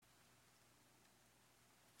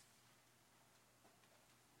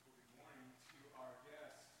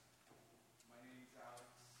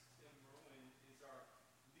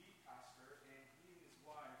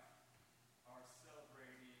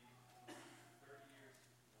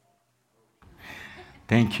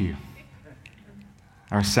Thank you.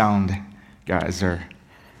 Our sound guys are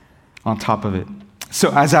on top of it.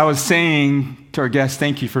 So as I was saying to our guests,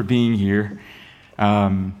 thank you for being here.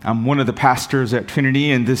 I'm one of the pastors at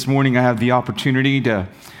Trinity, and this morning I have the opportunity to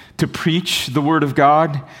preach the Word of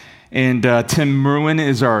God. And Tim Merwin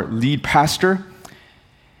is our lead pastor.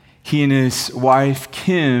 He and his wife,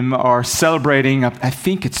 Kim, are celebrating, I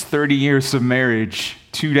think it's 30 years of marriage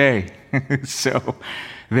today. So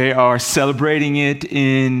they are celebrating it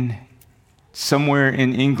in somewhere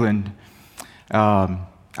in England.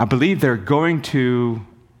 I believe they're going to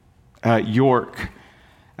York,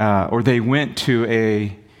 or they went to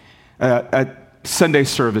a Sunday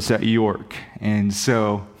service at York. And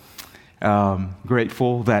so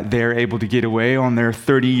grateful that they're able to get away on their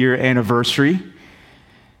 30-year anniversary.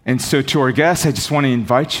 And so to our guests, I just want to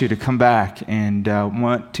invite you to come back and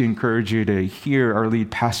want to encourage you to hear our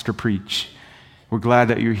lead pastor preach. We're glad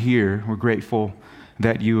that you're here. We're grateful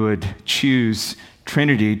that you would choose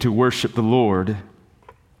Trinity to worship the Lord.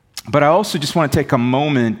 But I also just want to take a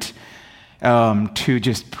moment to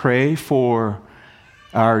just pray for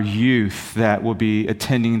our youth that will be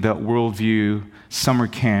attending the Worldview Summer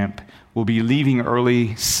Camp. We'll be leaving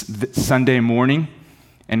early Sunday morning,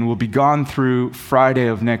 and we'll be gone through Friday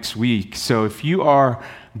of next week. So if you are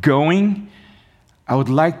going, I would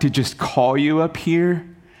like to just call you up here.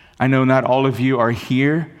 I know not all of you are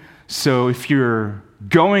here. So if you're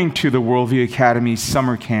going to the Worldview Academy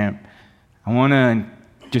Summer Camp, I want to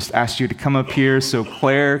just ask you to come up here. So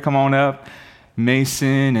Claire, come on up.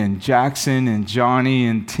 Mason and Jackson and Johnny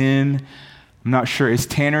and Tim. I'm not sure. Is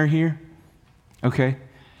Tanner here? Okay.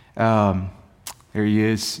 There he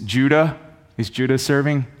is. Judah. Is Judah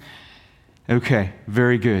serving? Okay,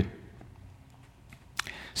 very good.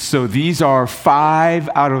 So these are 5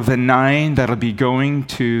 out of the 9 that'll be going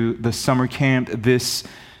to the summer camp this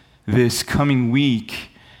coming week.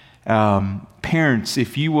 Parents,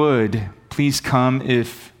 if you would, please come.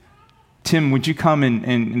 Tim, would you come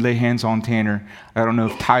and lay hands on Tanner? I don't know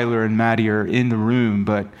if Tyler and Maddie are in the room,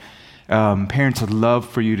 but parents would love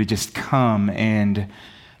for you to just come and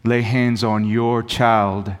lay hands on your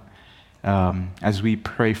child as we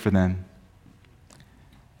pray for them.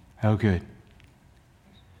 Oh, good.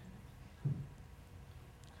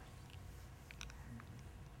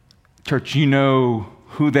 Church, you know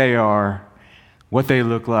who they are, what they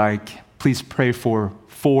look like. Please pray for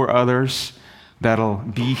 4 others that'll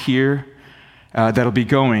be here, that'll be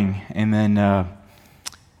going. And then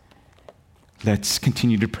let's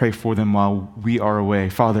continue to pray for them while we are away.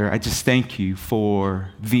 Father, I just thank you for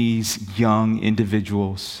these young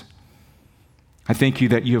individuals. I thank you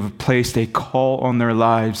that you have placed a call on their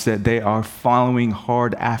lives, that they are following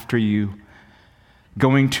hard after you.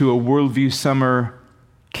 Going to a Worldview Summer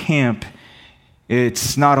Camp,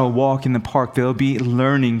 it's not a walk in the park. They'll be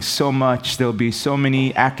learning so much. There'll be so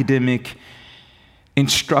many academic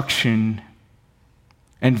instruction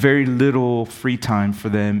and very little free time for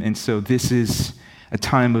them. And so this is a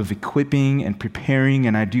time of equipping and preparing.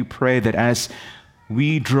 And I do pray that as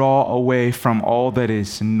we draw away from all that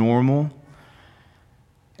is normal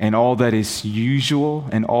and all that is usual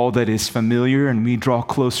and all that is familiar, and we draw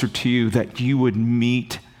closer to you, that you would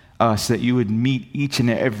meet us, that you would meet each and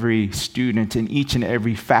every student and each and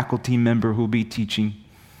every faculty member who will be teaching,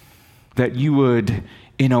 that you would,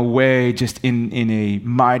 in a way, just in a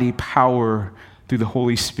mighty power through the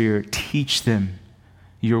Holy Spirit, teach them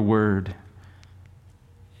your word.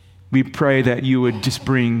 We pray that you would just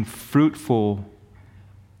bring fruitful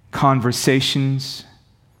conversations,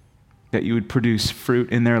 that you would produce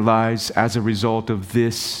fruit in their lives as a result of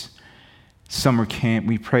this summer camp.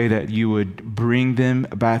 We pray that you would bring them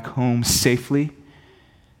back home safely.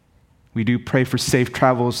 We do pray for safe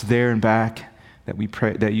travels there and back, that we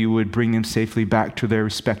pray that you would bring them safely back to their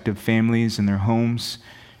respective families and their homes.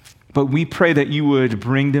 But we pray that you would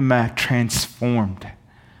bring them back transformed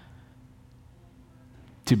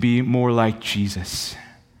to be more like Jesus,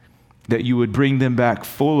 that you would bring them back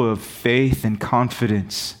full of faith and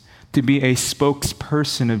confidence to be a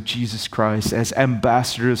spokesperson of Jesus Christ as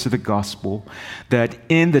ambassadors of the gospel, that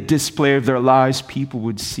in the display of their lives, people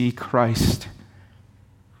would see Christ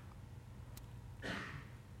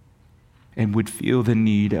and would feel the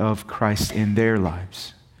need of Christ in their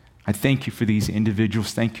lives. I thank you for these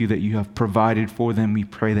individuals. Thank you that you have provided for them. We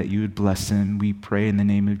pray that you would bless them. We pray in the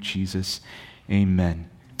name of Jesus. Amen.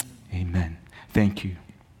 Amen. Thank you.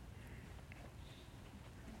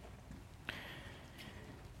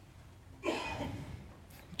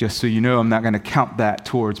 Just so you know, I'm not going to count that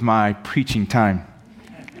towards my preaching time.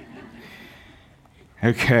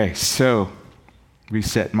 Okay, so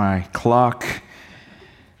reset my clock.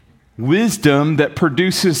 Wisdom that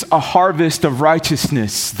produces a harvest of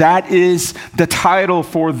righteousness. That is the title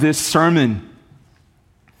for this sermon.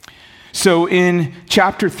 So in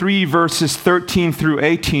chapter 3, verses 13 through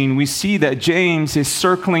 18, we see that James is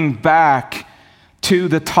circling back to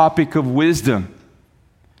the topic of wisdom.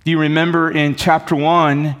 Do you remember in chapter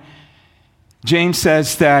 1, James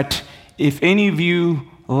says that if any of you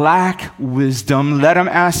lack wisdom, let him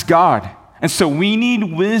ask God. And so we need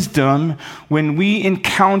wisdom when we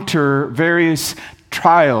encounter various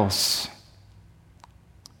trials.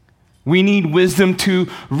 We need wisdom to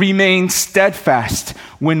remain steadfast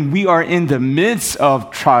when we are in the midst of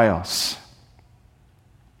trials.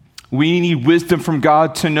 We need wisdom from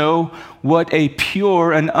God to know what a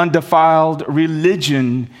pure and undefiled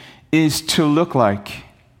religion is to look like.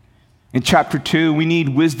 In chapter 2, we need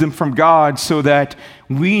wisdom from God so that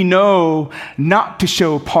we know not to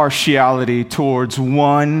show partiality towards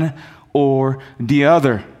one or the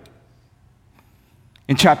other.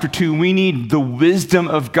 In chapter 2, we need the wisdom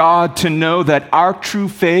of God to know that our true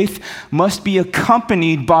faith must be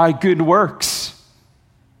accompanied by good works.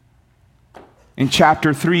 In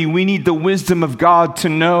chapter 3, we need the wisdom of God to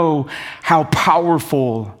know how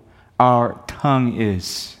powerful our tongue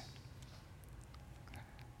is.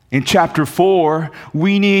 In chapter 4,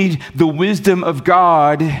 we need the wisdom of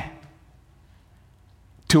God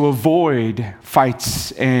to avoid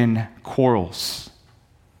fights and quarrels.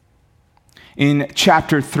 In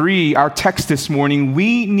chapter 3, our text this morning,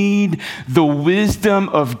 we need the wisdom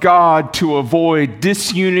of God to avoid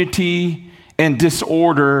disunity and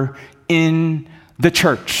disorder in the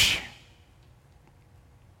church.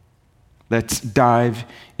 Let's dive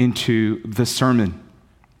into the sermon.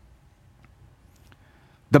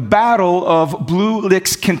 The Battle of Blue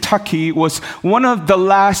Licks, Kentucky was one of the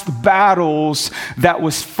last battles that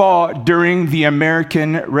was fought during the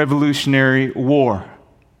American Revolutionary War.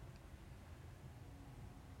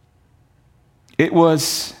 It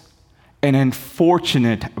was an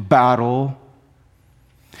unfortunate battle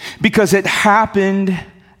because it happened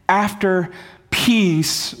after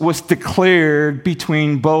peace was declared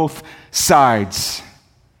between both sides.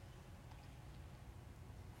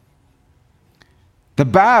 The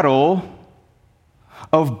Battle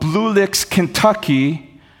of Blue Licks,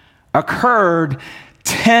 Kentucky occurred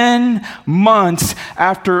 10 months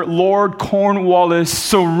after Lord Cornwallis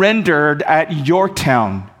surrendered at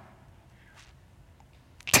Yorktown.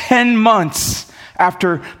 10 months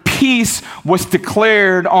after peace was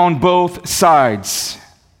declared on both sides.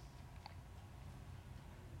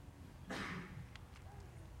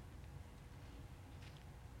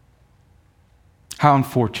 How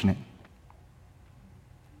unfortunate.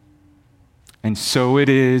 And so it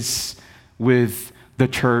is with the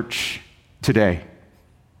church today.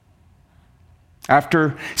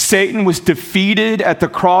 After Satan was defeated at the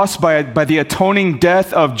cross by the atoning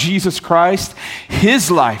death of Jesus Christ,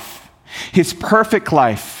 his life, his perfect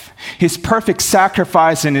life, his perfect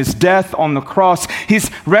sacrifice and his death on the cross,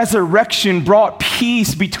 his resurrection brought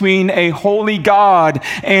peace between a holy God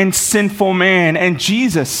and sinful man. And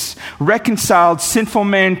Jesus reconciled sinful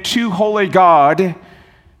man to holy God,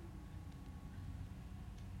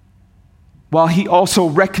 while he also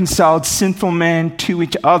reconciled sinful man to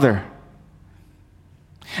each other.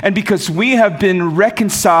 And because we have been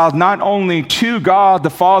reconciled not only to God the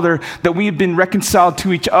Father, that we have been reconciled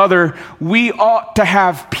to each other, we ought to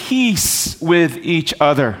have peace with each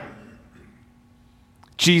other.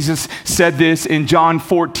 Jesus said this in John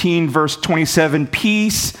 14, verse 27,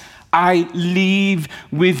 "Peace I leave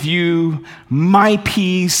with you, my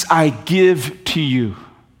peace I give to you."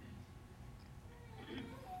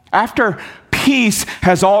 After peace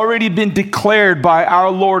has already been declared by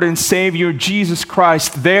our Lord and Savior Jesus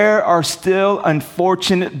Christ, there are still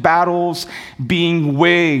unfortunate battles being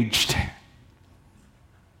waged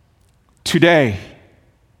today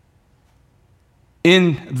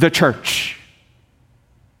in the church.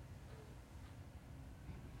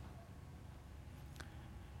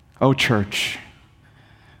 Oh, church,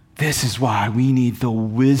 this is why we need the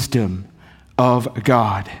wisdom of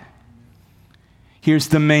God. Here's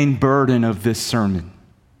the main burden of this sermon.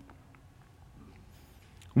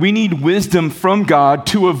 We need wisdom from God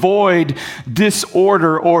to avoid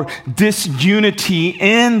disorder or disunity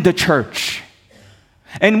in the church.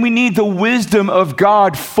 And we need the wisdom of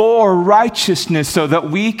God for righteousness so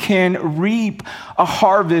that we can reap a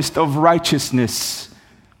harvest of righteousness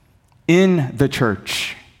in the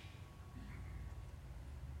church.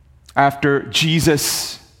 After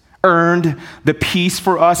Jesus earned the peace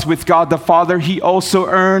for us with God the Father, he also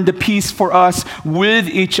earned the peace for us with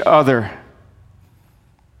each other.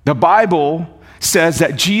 The Bible says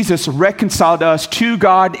that Jesus reconciled us to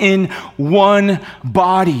God in one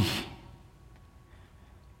body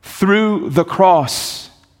through the cross,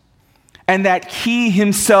 and that he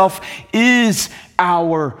himself is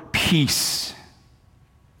our peace.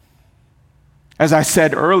 As I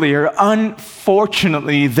said earlier,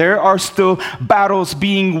 unfortunately, there are still battles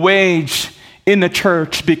being waged in the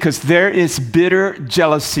church because there is bitter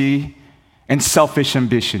jealousy and selfish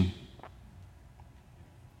ambition.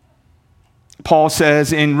 Paul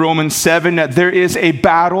says in Romans 7 that there is a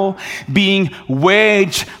battle being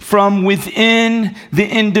waged from within the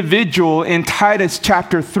individual. In Titus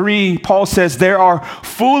chapter 3, Paul says there are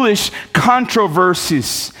foolish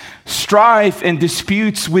controversies, strife, and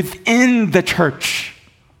disputes within the church,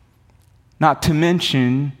 not to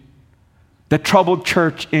mention the troubled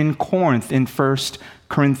church in Corinth in 1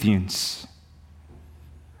 Corinthians.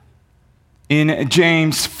 In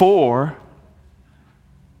James 4,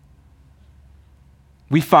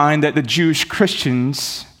 we find that the Jewish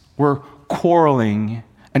Christians were quarreling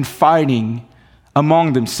and fighting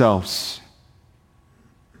among themselves.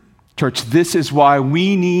 Church, this is why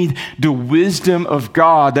we need the wisdom of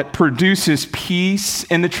God that produces peace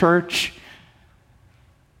in the church.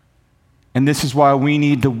 And this is why we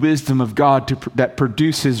need the wisdom of God that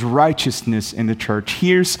produces righteousness in the church.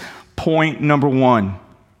 Here's point number 1.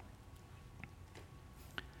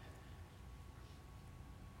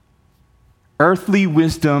 Earthly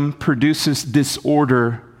wisdom produces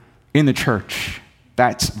disorder in the church.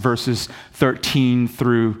 That's verses 13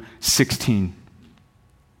 through 16.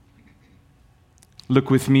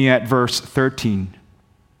 Look with me at verse 13.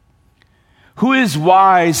 Who is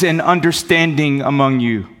wise and understanding among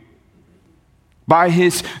you? By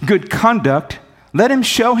his good conduct, let him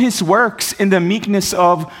show his works in the meekness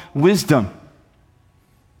of wisdom.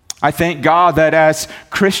 I thank God that as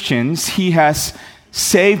Christians, he has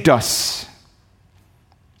saved us,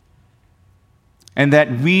 and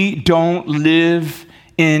that we don't live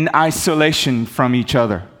in isolation from each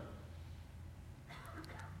other.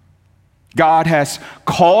 God has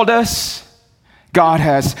called us, God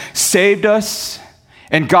has saved us,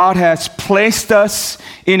 and God has placed us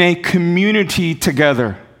in a community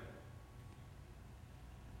together.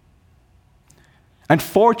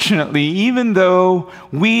 Unfortunately, even though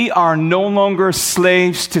we are no longer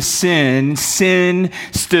slaves to sin, sin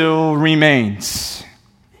still remains.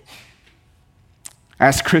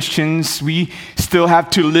 As Christians, we still have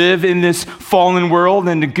to live in this fallen world,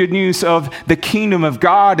 and the good news of the kingdom of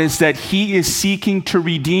God is that he is seeking to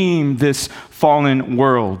redeem this fallen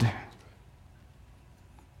world.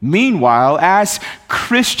 Meanwhile, as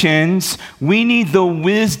Christians, we need the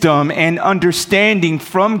wisdom and understanding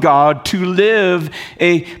from God to live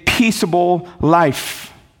a peaceable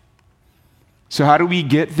life. So how do we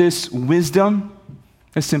get this wisdom?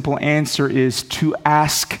 A simple answer is to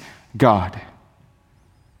ask God.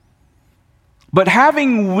 But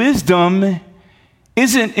having wisdom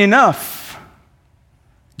isn't enough.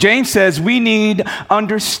 James says we need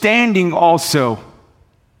understanding also.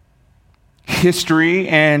 History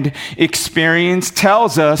and experience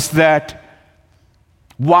tells us that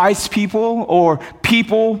wise people or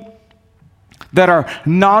people that are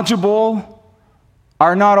knowledgeable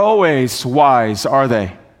are not always wise, are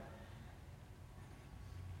they?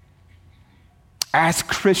 As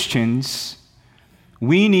Christians,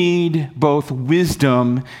 we need both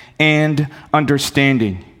wisdom and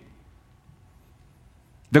understanding.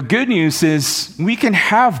 The good news is we can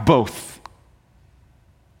have both.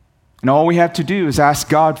 And all we have to do is ask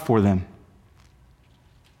God for them.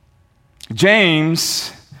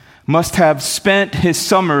 James must have spent his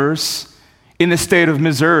summers in the state of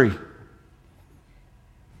Missouri.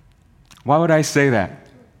 Why would I say that?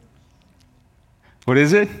 What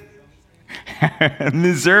is it?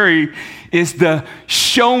 Missouri is the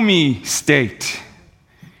show me state.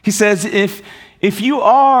 He says, if you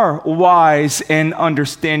are wise and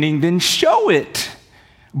understanding, then show it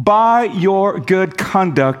by your good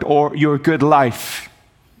conduct or your good life.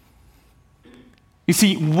 You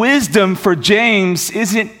see, wisdom for James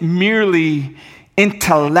isn't merely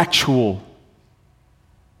intellectual.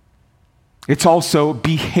 It's also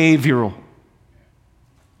behavioral.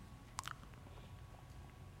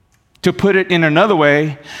 To put it in another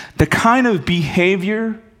way, the kind of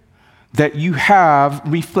behavior that you have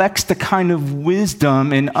reflects the kind of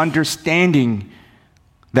wisdom and understanding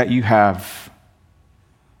that you have.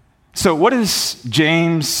 So what does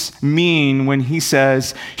James mean when he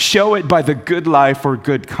says, show it by the good life or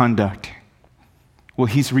good conduct? Well,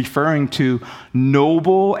 he's referring to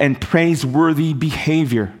noble and praiseworthy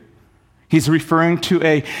behavior. He's referring to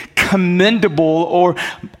a commendable or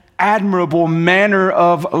admirable manner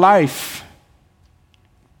of life.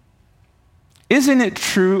 Isn't it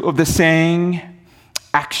true of the saying,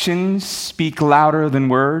 actions speak louder than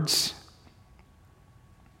words?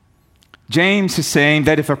 James is saying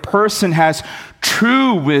that if a person has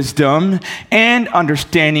true wisdom and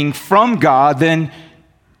understanding from God, then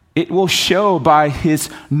it will show by his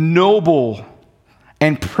noble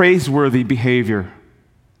and praiseworthy behavior.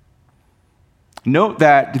 Note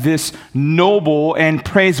that this noble and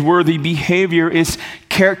praiseworthy behavior is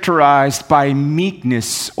characterized by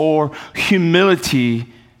meekness or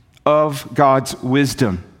humility of God's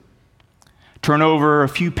wisdom. Turn over a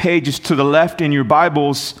few pages to the left in your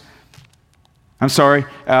Bibles. To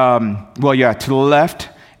the left,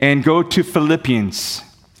 and go to Philippians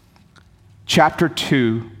chapter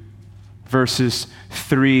 2, verses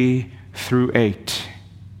 3 through 8.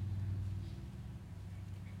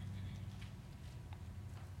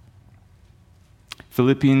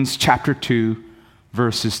 Philippians chapter 2,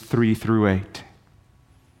 verses 3 through 8.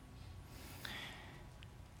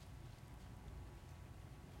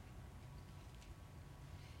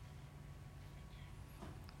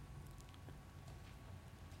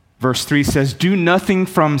 Verse 3 says, "Do nothing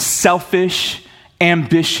from selfish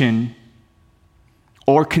ambition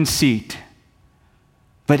or conceit,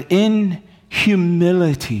 but in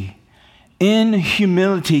humility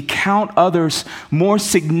count others more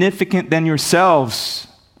significant than yourselves.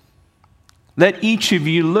 Let each of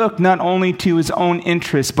you look not only to his own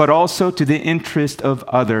interest, but also to the interest of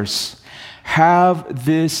others. Have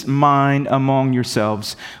this mind among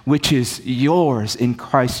yourselves, which is yours in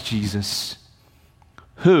Christ Jesus,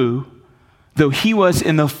 who, though he was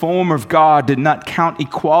in the form of God, did not count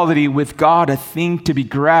equality with God a thing to be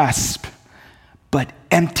grasped, but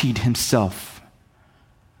emptied himself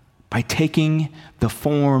by taking the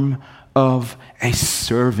form of a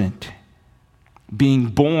servant, being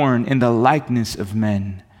born in the likeness of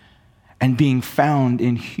men, and being found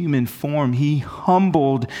in human form, he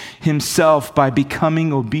humbled himself by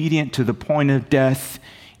becoming obedient to the point of death,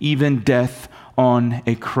 even death on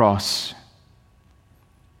a cross."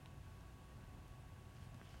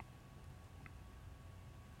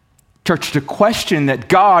 Church, the question that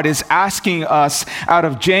God is asking us out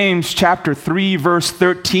of James chapter 3, verse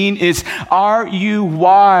 13 is, are you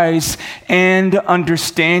wise and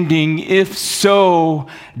understanding? If so,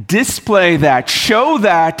 display that, show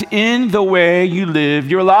that in the way you live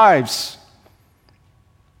your lives.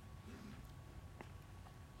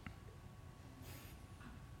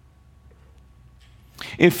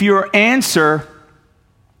 If your answer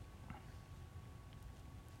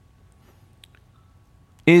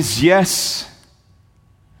is yes,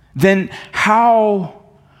 then how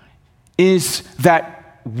is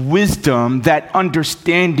that wisdom, that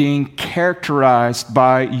understanding characterized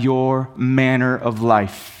by your manner of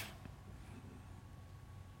life?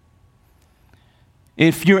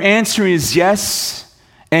 If your answer is yes,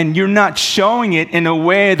 and you're not showing it in a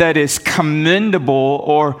way that is commendable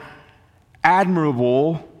or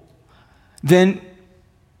admirable, then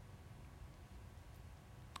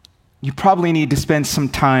you probably need to spend some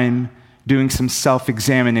time doing some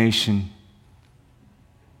self-examination.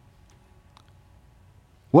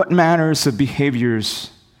 What manners of behaviors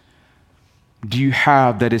do you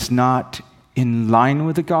have that is not in line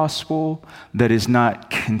with the gospel, that is not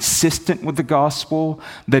consistent with the gospel,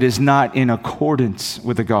 that is not in accordance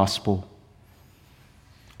with the gospel?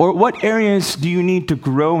 Or what areas do you need to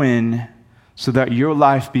grow in so that your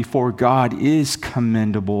life before God is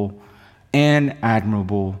commendable and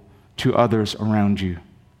admirable to others around you?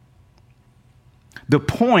 The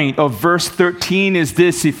point of verse 13 is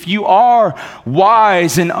this: if you are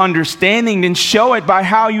wise and understanding, then show it by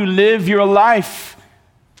how you live your life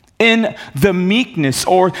in the meekness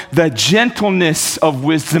or the gentleness of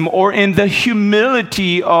wisdom, or in the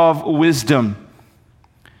humility of wisdom.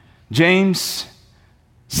 James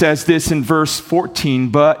says this in verse 14,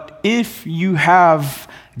 "But if you have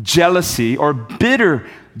jealousy or bitter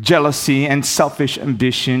jealousy and selfish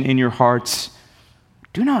ambition in your hearts,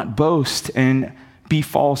 do not boast and be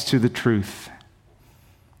false to the truth."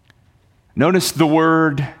 Notice the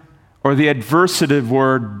word, or the adversative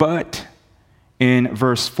word, but, in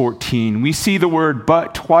verse 14. We see the word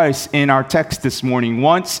but twice in our text this morning.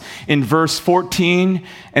 Once in verse 14,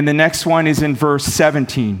 and the next one is in verse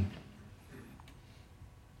 17.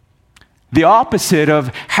 The opposite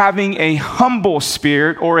of having a humble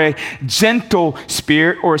spirit or a gentle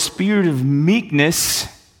spirit or a spirit of meekness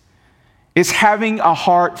is having a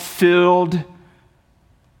heart filled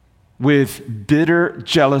with bitter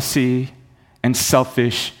jealousy and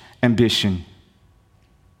selfish ambition.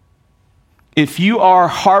 If you are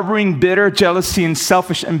harboring bitter jealousy and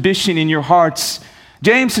selfish ambition in your hearts,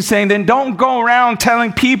 James is saying, then don't go around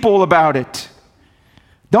telling people about it.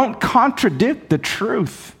 Don't contradict the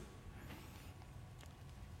truth.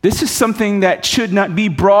 This is something that should not be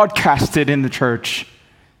broadcasted in the church.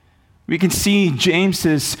 We can see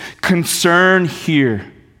James's concern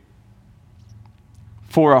here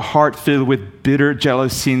for a heart filled with bitter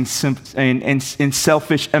jealousy and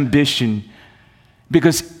selfish ambition,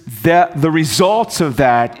 because the results of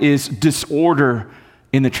that is disorder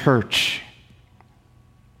in the church.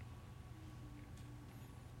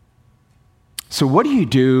 So what do you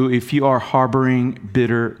do if you are harboring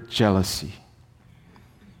bitter jealousy?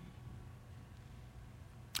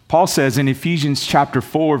 Paul says in Ephesians chapter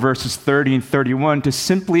 4, verses 30 and 31, to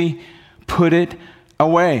simply put it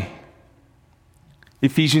away.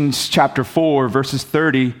 Ephesians chapter 4, verses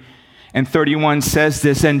 30 and 31 says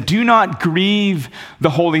this, "And do not grieve the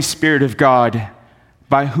Holy Spirit of God,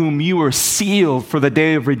 by whom you were sealed for the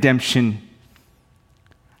day of redemption.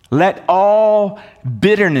 Let all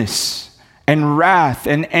bitterness and wrath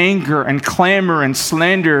and anger and clamor and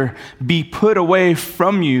slander be put away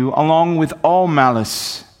from you, along with all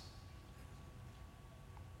malice."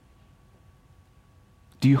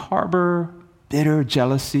 Do you harbor bitter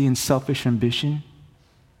jealousy and selfish ambition?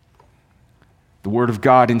 The Word of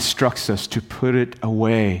God instructs us to put it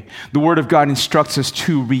away. The Word of God instructs us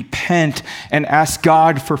to repent and ask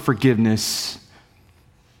God for forgiveness.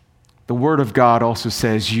 The Word of God also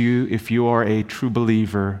says if you are a true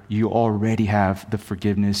believer, you already have the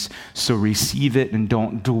forgiveness. So receive it and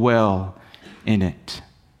don't dwell in it.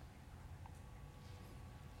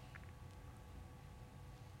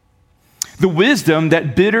 The wisdom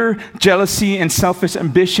that bitter jealousy and selfish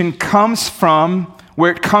ambition comes from,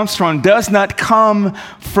 where it comes from, does not come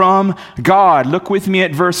from God. Look with me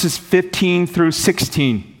at verses 15 through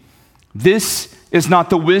 16. This is not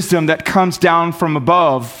the wisdom that comes down from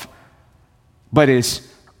above, but is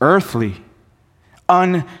earthly,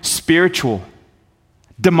 unspiritual,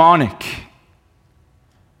 demonic.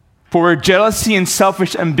 For where jealousy and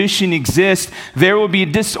selfish ambition exist, there will be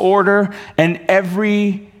disorder and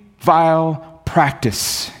every vile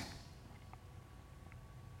practice.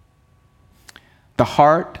 The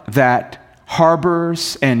heart that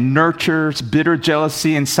harbors and nurtures bitter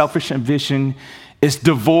jealousy and selfish ambition is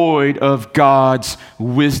devoid of God's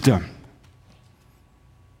wisdom.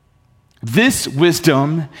 This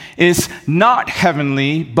wisdom is not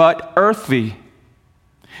heavenly, but earthly.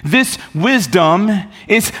 This wisdom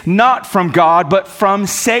is not from God, but from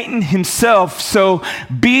Satan himself. So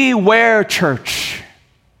beware, church.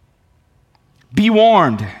 Be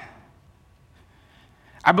warned.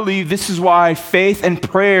 I believe this is why faith and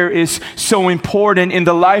prayer is so important in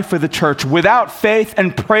the life of the church. Without faith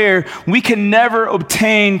and prayer, we can never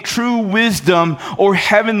obtain true wisdom or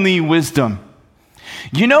heavenly wisdom.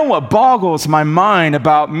 You know what boggles my mind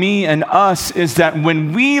about me and us is that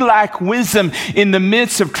when we lack wisdom in the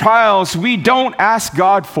midst of trials, we don't ask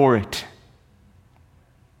God for it.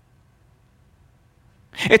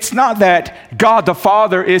 It's not that God the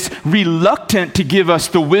Father is reluctant to give us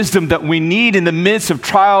the wisdom that we need in the midst of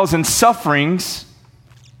trials and sufferings.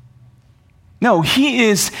 No, He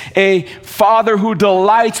is a Father who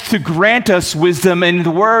delights to grant us wisdom. And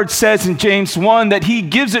the Word says in James 1 that He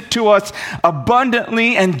gives it to us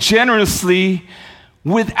abundantly and generously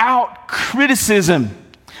without criticism,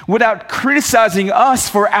 without criticizing us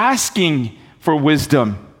for asking for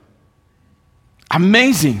wisdom.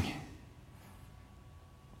 Amazing.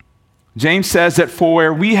 James says that for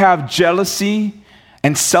where we have jealousy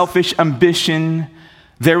and selfish ambition,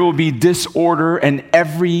 there will be disorder and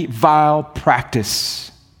every vile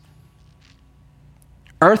practice.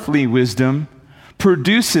 Earthly wisdom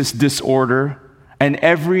produces disorder and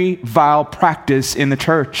every vile practice in the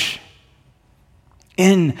church,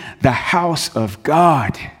 in the house of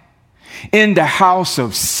God, in the house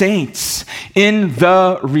of saints, in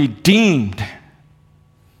the redeemed.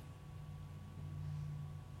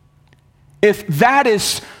 If that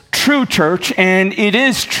is true, church, and it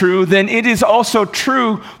is true, then it is also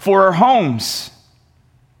true for our homes,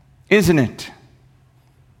 isn't it?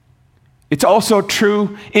 It's also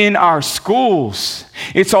true in our schools.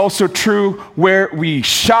 It's also true where we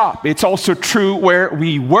shop. It's also true where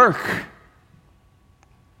we work.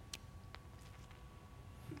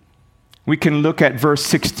 We can look at verse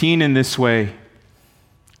 16 in this way.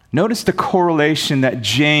 Notice the correlation that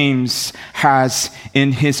James has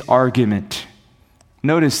in his argument.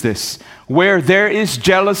 Notice this. Where there is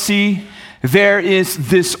jealousy, there is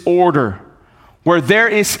disorder. Where there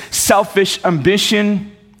is selfish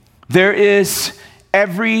ambition, there is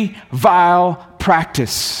every vile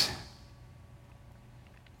practice.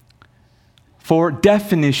 For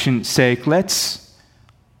definition's sake, let's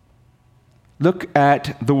look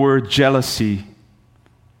at the word jealousy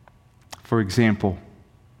for example.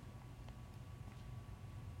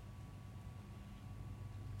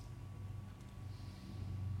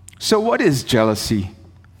 So what is jealousy?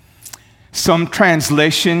 Some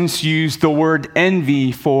translations use the word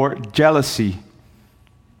envy for jealousy.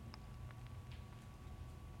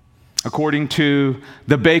 According to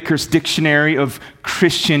the Baker's Dictionary of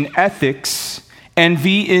Christian Ethics,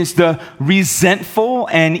 envy is the resentful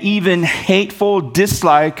and even hateful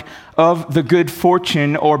dislike of the good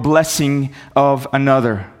fortune or blessing of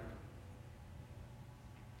another.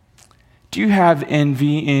 Do you have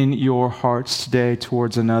envy in your hearts today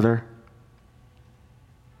towards another?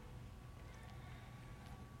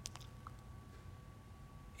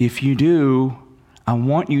 If you do, I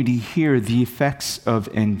want you to hear the effects of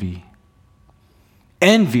envy.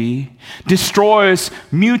 Envy destroys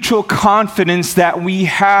mutual confidence that we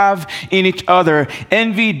have in each other.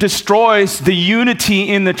 Envy destroys the unity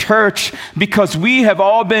in the church because we have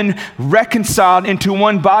all been reconciled into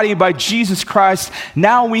one body by Jesus Christ.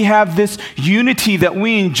 Now we have this unity that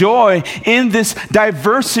we enjoy in this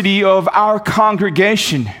diversity of our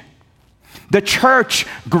congregation. The church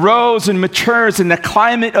grows and matures in the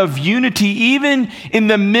climate of unity, even in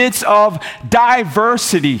the midst of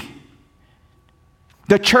diversity.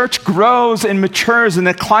 The church grows and matures in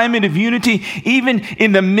the climate of unity, even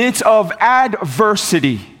in the midst of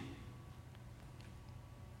adversity.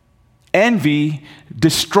 Envy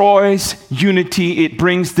destroys unity. It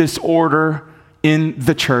brings disorder in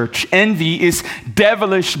the church. Envy is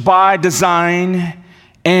devilish by design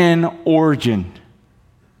and origin.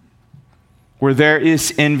 Where there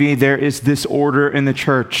is envy, there is disorder in the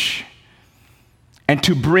church. And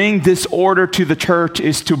to bring disorder to the church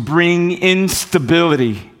is to bring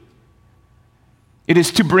instability. It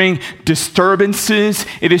is to bring disturbances.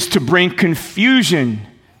 It is to bring confusion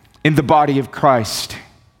in the body of Christ.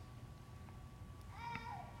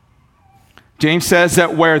 James says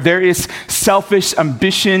that where there is selfish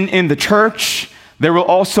ambition in the church, there will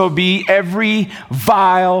also be every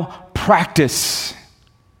vile practice.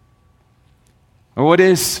 What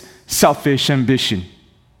is selfish ambition?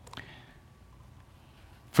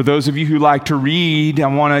 For those of you who like to read, I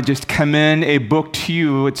want to just commend a book to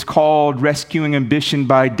you. It's called Rescuing Ambition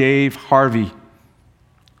by Dave Harvey.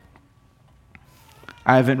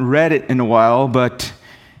 I haven't read it in a while, but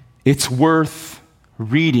it's worth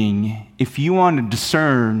reading if you want to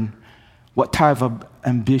discern what type of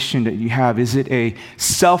ambition that you have. Is it a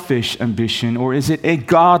selfish ambition or is it a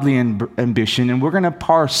godly ambition? And we're going to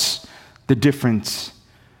parse the difference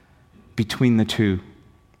between the two.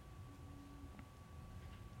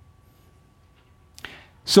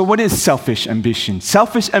 So what is selfish ambition?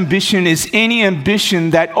 Selfish ambition is any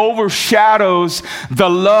ambition that overshadows the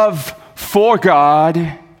love for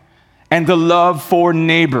God and the love for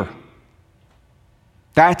neighbor.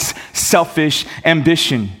 That's selfish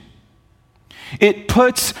ambition. It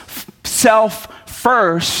puts self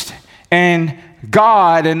first and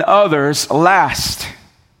God and others last.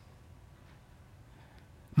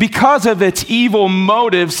 Because of its evil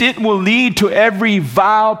motives, it will lead to every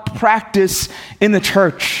vile practice in the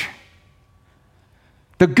church.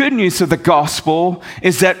 The good news of the gospel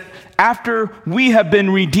is that after we have been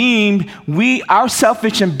redeemed, our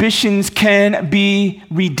selfish ambitions can be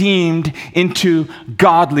redeemed into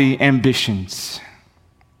godly ambitions.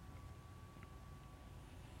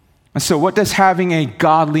 And so what does having a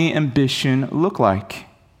godly ambition look like?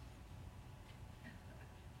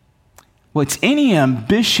 Well, it's any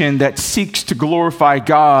ambition that seeks to glorify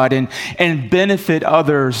God and benefit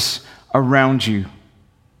others around you.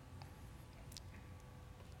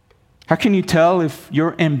 How can you tell if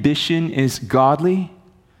your ambition is godly?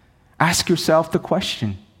 Ask yourself the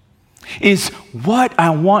question. Is what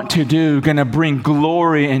I want to do going to bring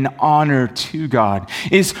glory and honor to God?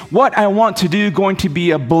 Is what I want to do going to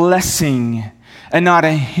be a blessing and not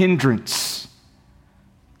a hindrance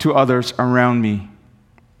to others around me?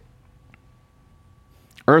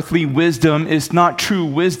 Earthly wisdom is not true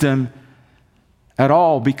wisdom at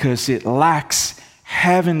all because it lacks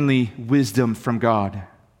heavenly wisdom from God.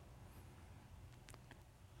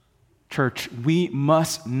 Church, we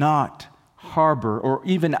must not harbor or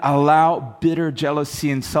even allow bitter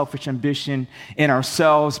jealousy and selfish ambition in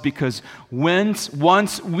ourselves, because once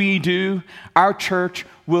we do, our church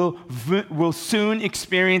will soon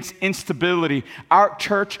experience instability. Our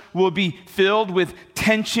church will be filled with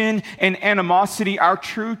tension and animosity. Our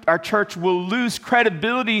church will lose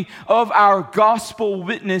credibility of our gospel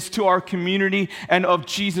witness to our community and of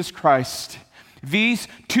Jesus Christ. These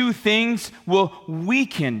two things will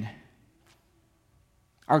weaken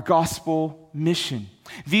our gospel mission.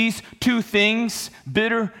 These two things,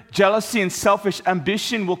 bitter jealousy and selfish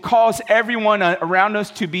ambition, will cause everyone around us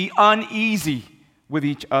to be uneasy with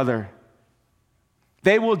each other.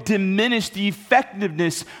 They will diminish the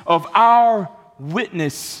effectiveness of our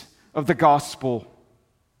witness of the gospel.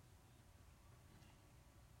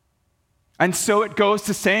 And so it goes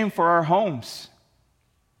the same for our homes.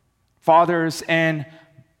 Fathers and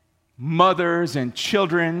mothers and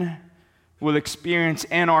children will experience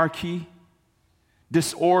anarchy.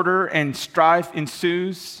 Disorder and strife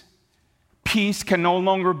ensues. Peace can no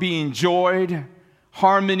longer be enjoyed.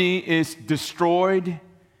 Harmony is destroyed.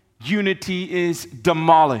 Unity is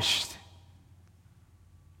demolished.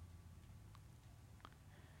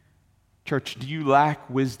 Church, do you lack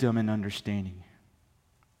wisdom and understanding?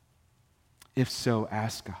 If so,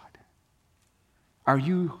 ask God. Are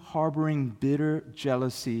you harboring bitter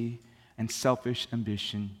jealousy and selfish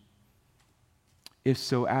ambition? If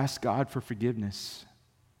so, ask God for forgiveness.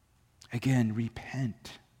 Again,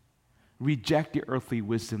 repent. Reject the earthly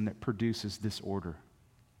wisdom that produces disorder.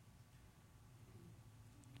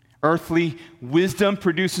 Earthly wisdom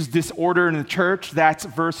produces disorder in the church. That's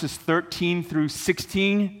verses 13 through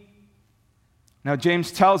 16. Now,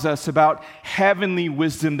 James tells us about heavenly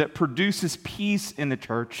wisdom that produces peace in the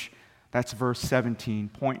church. That's verse 17,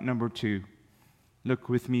 point number 2. Look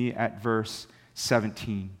with me at verse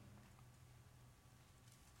 17.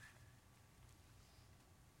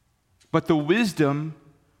 But the wisdom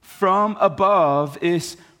from above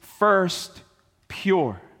is first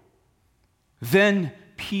pure, then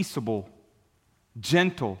peaceable,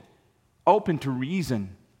 gentle, open to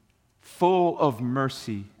reason, full of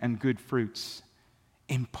mercy and good fruits,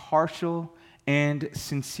 impartial and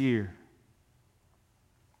sincere.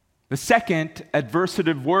 The second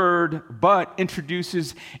adversative word, but,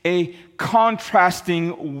 introduces a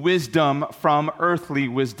contrasting wisdom from earthly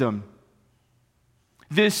wisdom.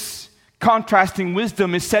 This contrasting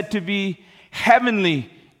wisdom is said to be heavenly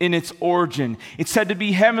in its origin. It's said to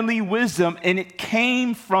be heavenly wisdom, and it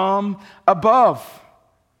came from above.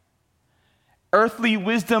 Earthly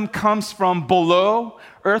wisdom comes from below.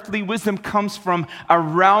 Earthly wisdom comes from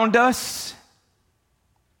around us.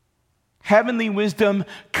 Heavenly wisdom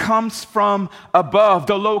comes from above.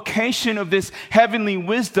 The location of this heavenly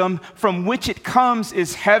wisdom from which it comes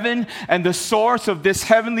is heaven, and the source of this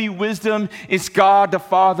heavenly wisdom is God the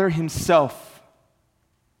Father himself.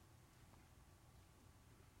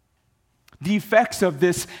 The effects of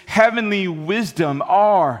this heavenly wisdom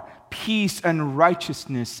are peace and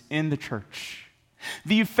righteousness in the church.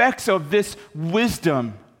 The effects of this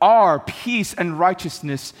wisdom are peace and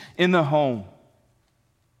righteousness in the home.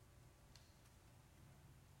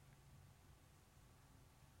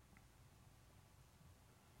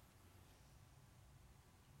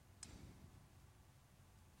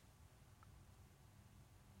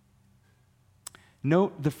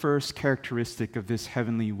 Note the first characteristic of this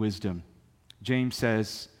heavenly wisdom. James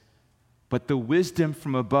says, but the wisdom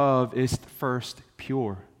from above is first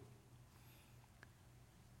pure.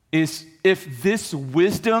 If this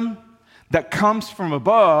wisdom that comes from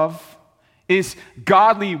above is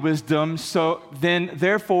godly wisdom, so then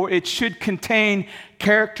therefore it should contain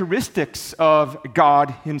characteristics of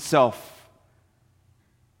God himself.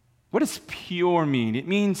 What does pure mean? It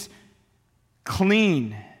means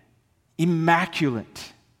clean,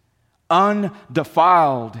 immaculate,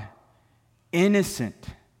 undefiled, innocent,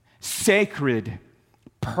 sacred,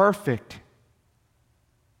 perfect,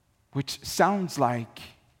 which sounds like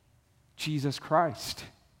Jesus Christ,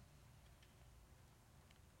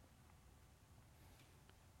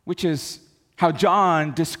 which is how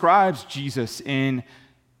John describes Jesus in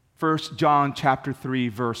 1 John chapter 3,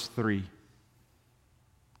 verse 3.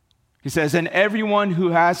 He says, and everyone who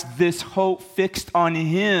has this hope fixed on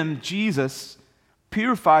him, Jesus,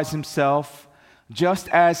 purifies himself just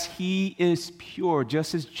as he is pure,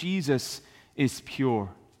 just as Jesus is pure.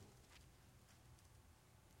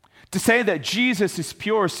 To say that Jesus is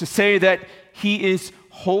pure is to say that he is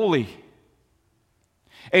holy.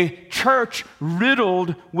 A church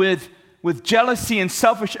riddled with jealousy and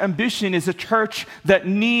selfish ambition is a church that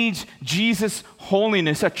needs Jesus'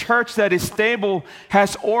 holiness. A church that is stable,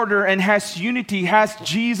 has order, and has unity, has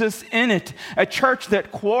Jesus in it. A church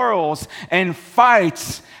that quarrels and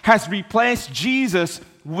fights has replaced Jesus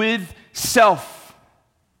with self.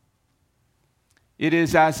 It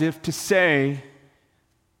is as if to say,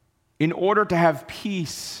 in order to have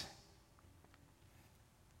peace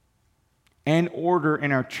and order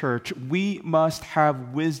in our church, we must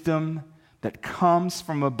have wisdom that comes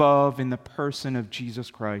from above in the person of Jesus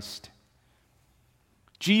Christ.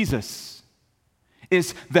 Jesus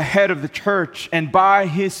is the head of the church, and by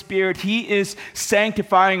his Spirit, he is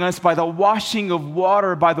sanctifying us by the washing of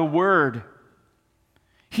water by the word.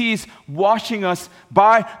 He's washing us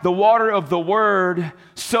by the water of the word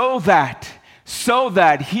so that,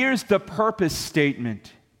 here's the purpose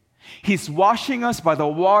statement. He's washing us by the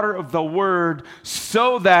water of the word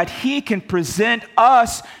so that he can present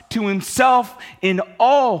us to himself in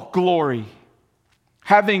all glory,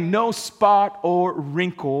 having no spot or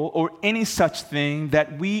wrinkle or any such thing,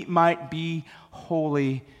 that we might be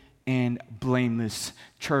holy and blameless.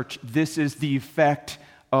 Church, this is the effect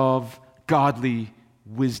of godly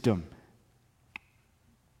wisdom.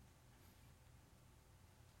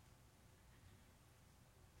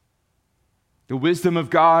 The wisdom of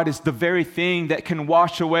God is the very thing that can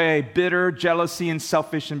wash away bitter jealousy and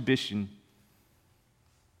selfish ambition.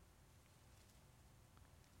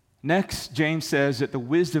 Next, James says that the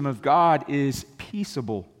wisdom of God is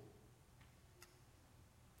peaceable.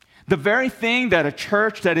 The very thing that a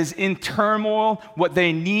church that is in turmoil, what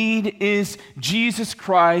they need is Jesus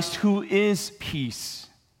Christ, who is peace.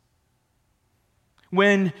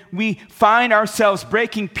 When we find ourselves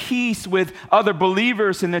breaking peace with other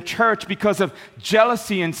believers in the church because of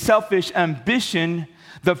jealousy and selfish ambition,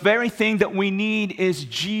 the very thing that we need is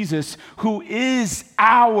Jesus, who is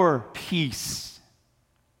our peace.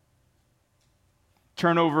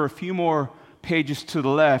 Turn over a few more pages to the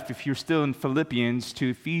left, if you're still in Philippians,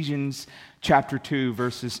 to Ephesians chapter 2,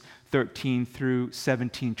 verses 13 through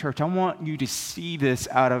 17. Church, I want you to see this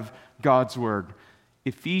out of God's word.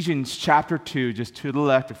 Ephesians chapter 2, just to the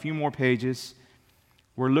left, a few more pages.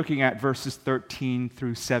 We're looking at verses 13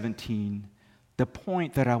 through 17. The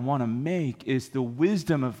point that I want to make is the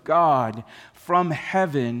wisdom of God from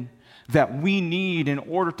heaven that we need in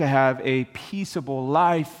order to have a peaceable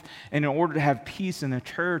life and in order to have peace in the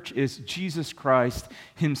church is Jesus Christ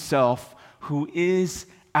himself, who is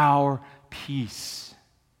our peace.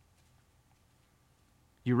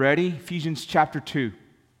 You ready? Ephesians chapter 2.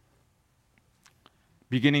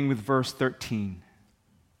 Beginning with verse 13.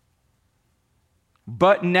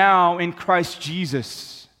 But now in Christ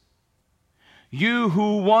Jesus, you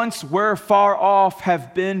who once were far off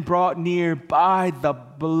have been brought near by the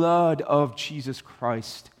blood of Jesus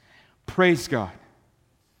Christ. Praise God.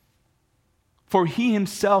 For he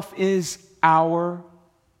himself is our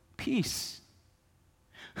peace,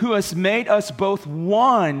 who has made us both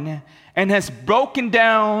one and has broken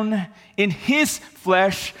down in his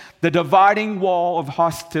flesh the dividing wall of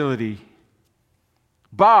hostility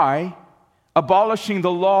by abolishing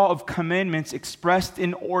the law of commandments expressed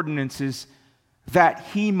in ordinances, that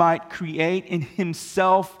he might create in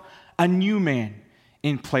himself a new man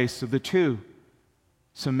in place of the two,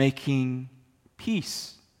 so making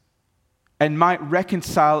peace, and might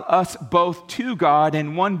reconcile us both to God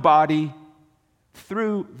in one body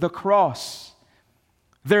through the cross,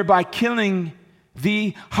 thereby killing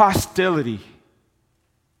the hostility.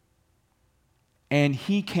 And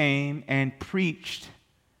he came and preached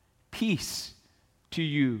peace to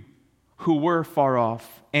you who were far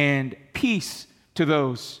off, and peace to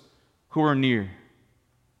those who are near.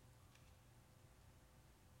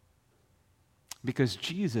 Because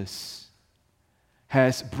Jesus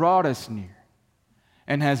has brought us near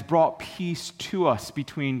and has brought peace to us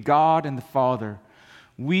between God and the Father,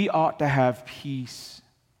 we ought to have peace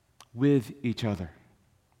with each other.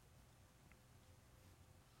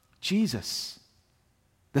 Jesus,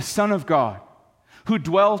 the Son of God, who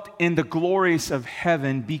dwelt in the glories of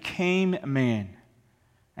heaven, became man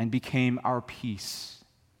and became our peace.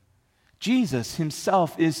 Jesus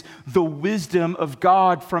himself is the wisdom of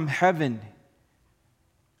God from heaven.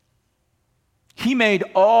 He made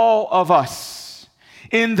all of us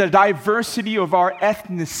in the diversity of our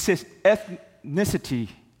ethnicity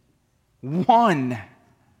one.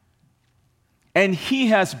 And he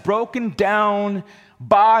has broken down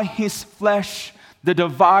by his flesh the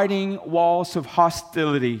dividing walls of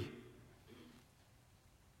hostility.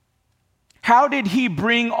 How did he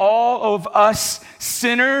bring all of us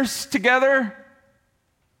sinners together?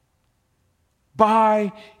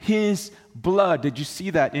 By his blood. Did you see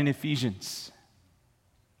that in Ephesians?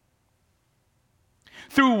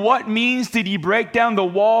 Through what means did he break down the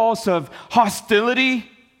walls of hostility?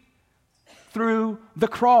 Through the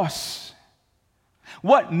cross.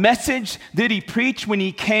 What message did he preach when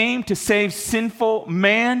he came to save sinful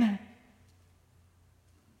man?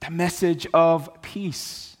 The message of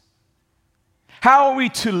peace. How are we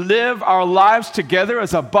to live our lives together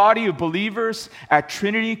as a body of believers at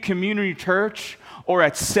Trinity Community Church or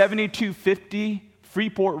at 7250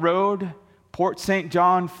 Freeport Road, Port St.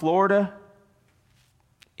 John, Florida?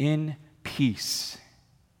 In peace.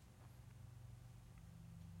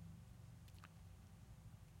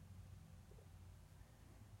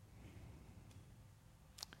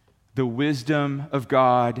 The wisdom of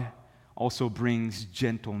God also brings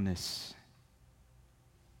gentleness.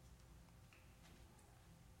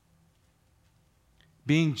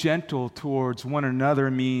 Being gentle towards one another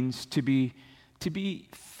means to be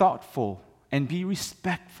thoughtful and be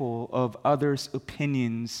respectful of others'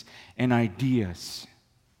 opinions and ideas.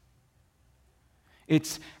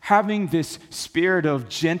 It's having this spirit of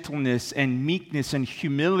gentleness and meekness and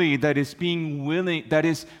humility that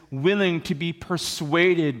is willing to be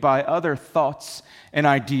persuaded by other thoughts and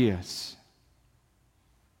ideas.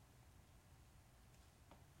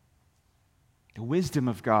 The wisdom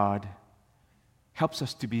of God helps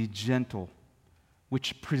us to be gentle,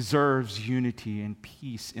 which preserves unity and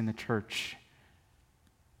peace in the church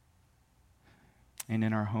and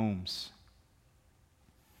in our homes.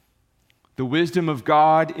 The wisdom of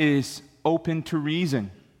God is open to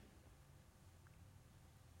reason.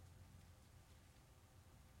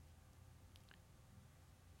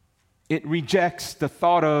 It rejects the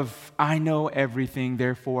thought of, I know everything,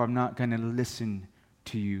 therefore I'm not going to listen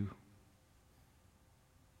to you.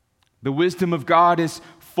 The wisdom of God is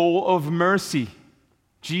full of mercy.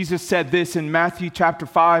 Jesus said this in Matthew chapter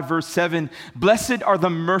 5, verse 7, "Blessed are the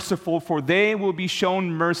merciful, for they will be shown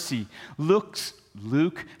mercy."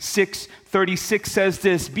 Luke 6:36 says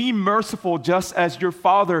this, "Be merciful just as your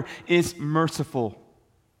Father is merciful."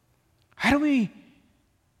 How do we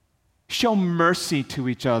show mercy to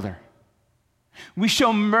each other? We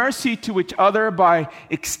show mercy to each other by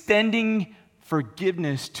extending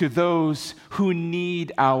forgiveness to those who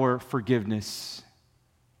need our forgiveness.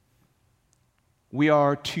 We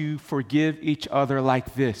are to forgive each other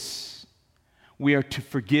like this. We are to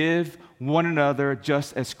forgive one another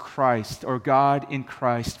just as Christ, or God in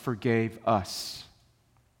Christ, forgave us.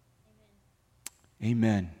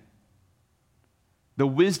 Amen. The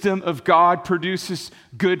wisdom of God produces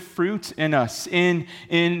good fruits in us. In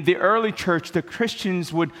the early church, the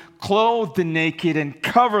Christians would clothe the naked and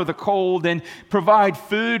cover the cold and provide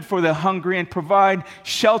food for the hungry and provide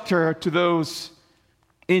shelter to those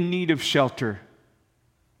in need of shelter.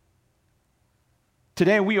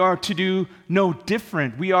 Today we are to do no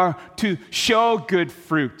different. We are to show good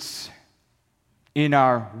fruits in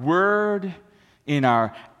our word, in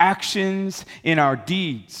our actions, in our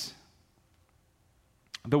deeds.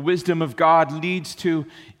 The wisdom of God leads to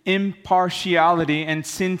impartiality and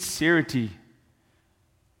sincerity.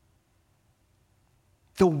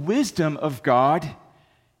 The wisdom of God,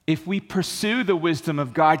 if we pursue the wisdom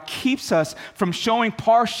of God, keeps us from showing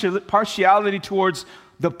partiality towards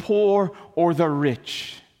the poor or the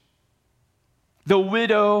rich, the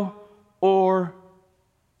widow or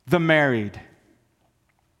the married,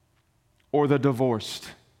 or the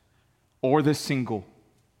divorced, or the single,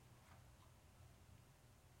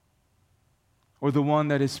 or the one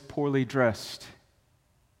that is poorly dressed,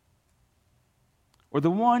 or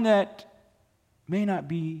the one that may not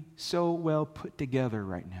be so well put together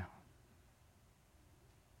right now.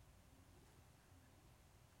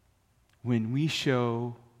 When we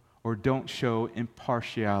show or don't show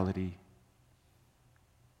impartiality,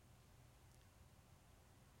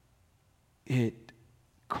 it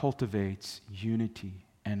cultivates unity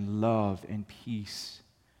and love and peace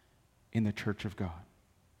in the church of God.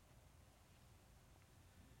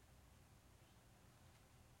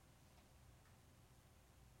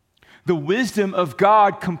 The wisdom of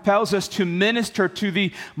God compels us to minister to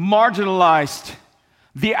the marginalized,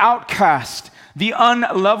 the outcast, the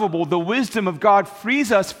unlovable. The wisdom of God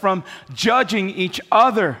frees us from judging each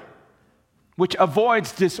other, which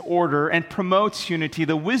avoids disorder and promotes unity.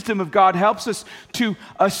 The wisdom of God helps us to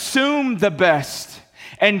assume the best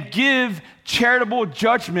and give charitable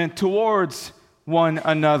judgment towards one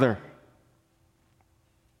another.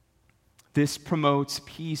 This promotes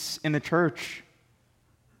peace in the church.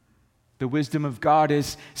 The wisdom of God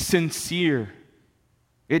is sincere.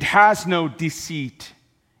 It has no deceit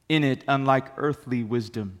in it, unlike earthly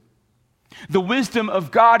wisdom. The wisdom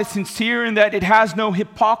of God is sincere in that it has no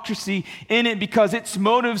hypocrisy in it, because its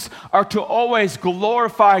motives are to always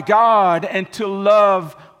glorify God and to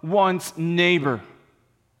love one's neighbor.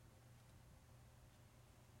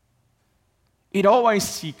 It always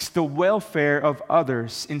seeks the welfare of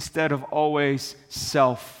others instead of always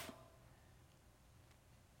self.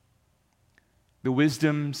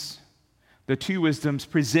 The two wisdoms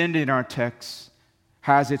presented in our text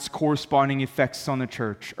has its corresponding effects on the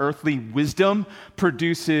church. Earthly wisdom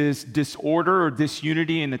produces disorder or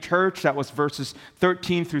disunity in the church. That was verses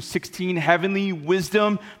 13 through 16. Heavenly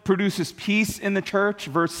wisdom produces peace in the church.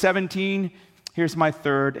 Verse 17, here's my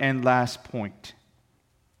third and last point.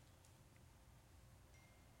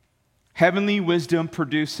 Heavenly wisdom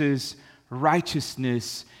produces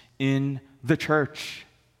righteousness in the church.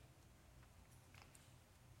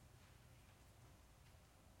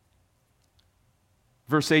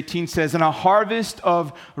 Verse 18 says, "And a harvest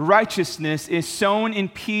of righteousness is sown in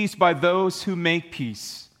peace by those who make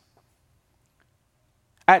peace."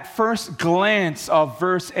 At first glance of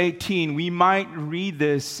verse 18, we might read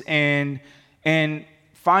this and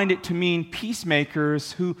find it to mean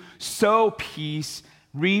peacemakers who sow peace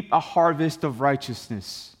reap a harvest of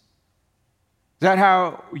righteousness. Is that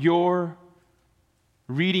how your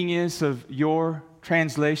reading is of your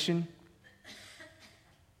translation?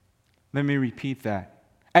 Let me repeat that.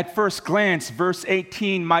 At first glance, verse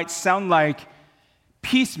 18 might sound like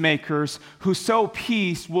peacemakers who sow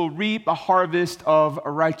peace will reap a harvest of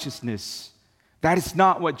righteousness. That is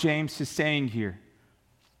not what James is saying here.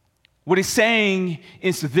 What he's saying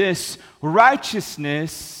is this: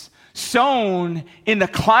 righteousness sown in the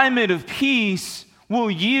climate of peace will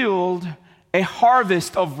yield a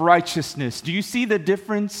harvest of righteousness. Do you see the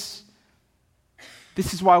difference?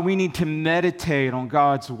 This is why we need to meditate on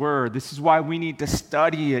God's word. This is why we need to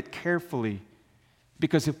study it carefully.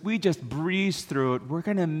 Because if we just breeze through it, we're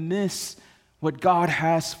going to miss what God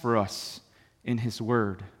has for us in his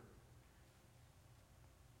word.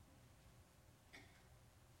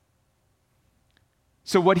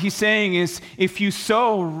 So what he's saying is, if you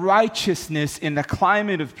sow righteousness in the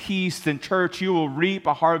climate of peace, then church, you will reap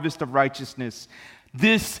a harvest of righteousness.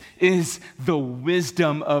 This is the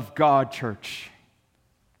wisdom of God, church.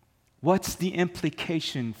 What's the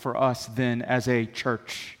implication for us then as a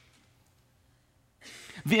church?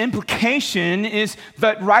 The implication is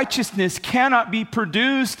that righteousness cannot be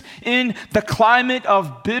produced in the climate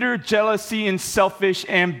of bitter jealousy and selfish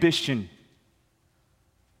ambition.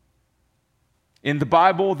 In the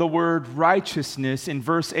Bible, the word righteousness in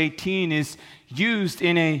verse 18 is used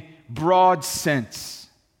in a broad sense.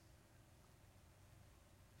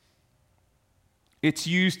 It's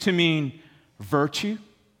used to mean virtue.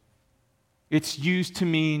 It's used to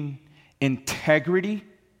mean integrity.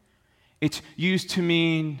 It's used to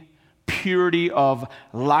mean purity of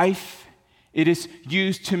life. It is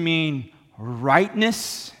used to mean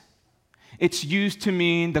rightness. It's used to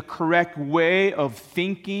mean the correct way of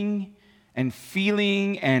thinking and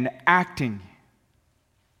feeling and acting.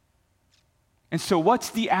 And so, what's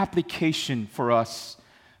the application for us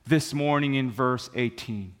this morning in verse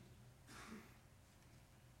 18?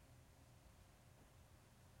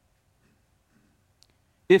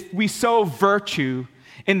 If we sow virtue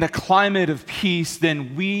in the climate of peace,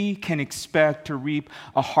 then we can expect to reap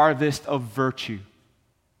a harvest of virtue.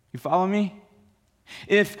 You follow me?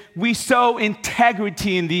 If we sow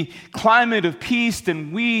integrity in the climate of peace,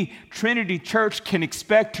 then we, Trinity Church, can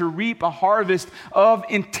expect to reap a harvest of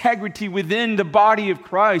integrity within the body of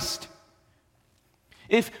Christ.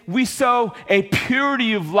 If we sow a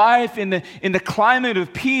purity of life in the climate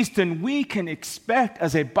of peace, then we can expect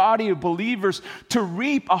as a body of believers to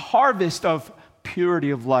reap a harvest of purity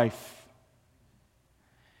of life.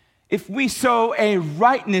 If we sow a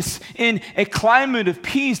rightness in a climate of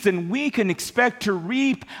peace, then we can expect to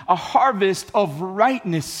reap a harvest of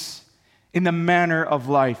rightness in the manner of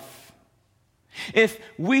life. If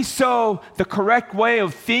we sow the correct way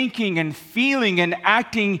of thinking and feeling and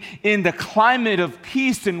acting in the climate of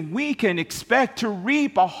peace, then we can expect to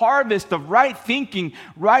reap a harvest of right thinking,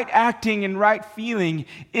 right acting, and right feeling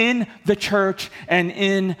in the church and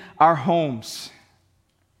in our homes.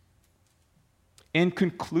 In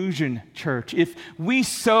conclusion, church, if we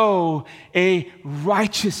sow a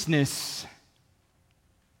righteousness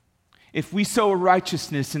in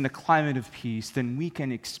the climate of peace, then we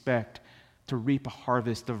can expect to reap a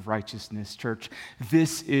harvest of righteousness, church.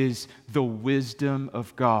 This is the wisdom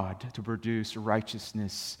of God to produce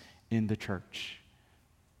righteousness in the church.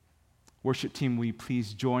 Worship team, will you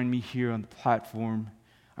please join me here on the platform?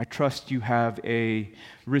 I trust you have a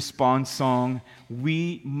response song.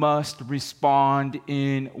 We must respond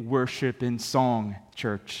in worship and song,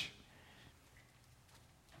 church.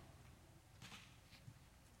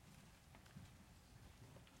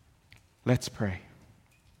 Let's pray.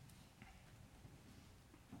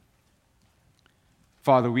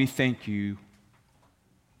 Father, we thank you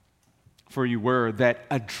for your word that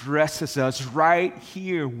addresses us right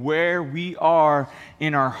here where we are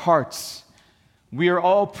in our hearts. We are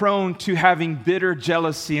all prone to having bitter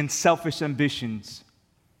jealousy and selfish ambitions.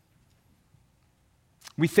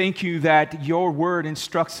 We thank you that your word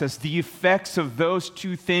instructs us the effects of those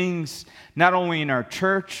two things, not only in our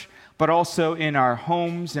church, but also in our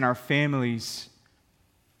homes and our families.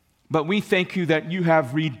 But we thank you that you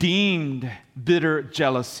have redeemed bitter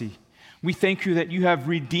jealousy. We thank you that you have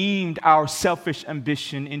redeemed our selfish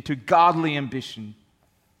ambition into godly ambition.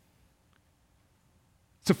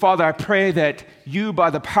 So, Father, I pray that you,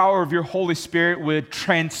 by the power of your Holy Spirit, would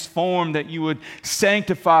transform, that you would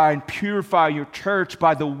sanctify and purify your church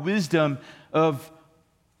by the wisdom of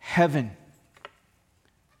heaven.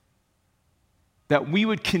 That we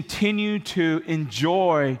would continue to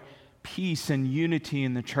enjoy peace and unity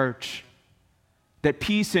in the church. That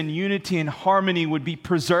peace and unity and harmony would be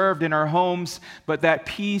preserved in our homes, but that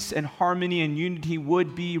peace and harmony and unity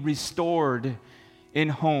would be restored in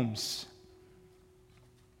homes.